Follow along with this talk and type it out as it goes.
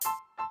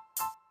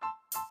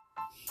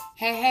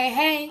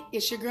Hey,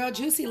 it's your girl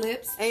Juicy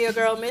Lips. And your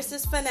girl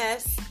Mrs.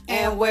 Finesse.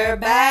 And we're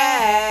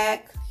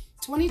back.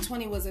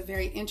 2020 was a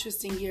very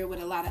interesting year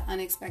with a lot of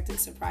unexpected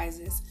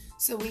surprises.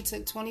 So we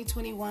took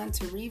 2021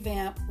 to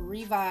revamp,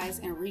 revise,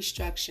 and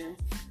restructure.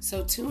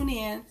 So tune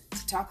in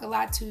to Talk a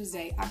Lot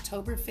Tuesday,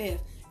 October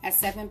 5th at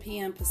 7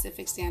 p.m.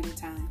 Pacific Standard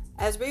Time.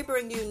 As we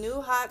bring you new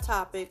hot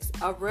topics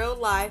of real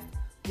life,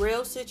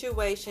 real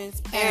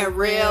situations, and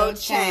real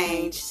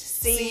change.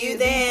 See you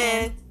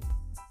then.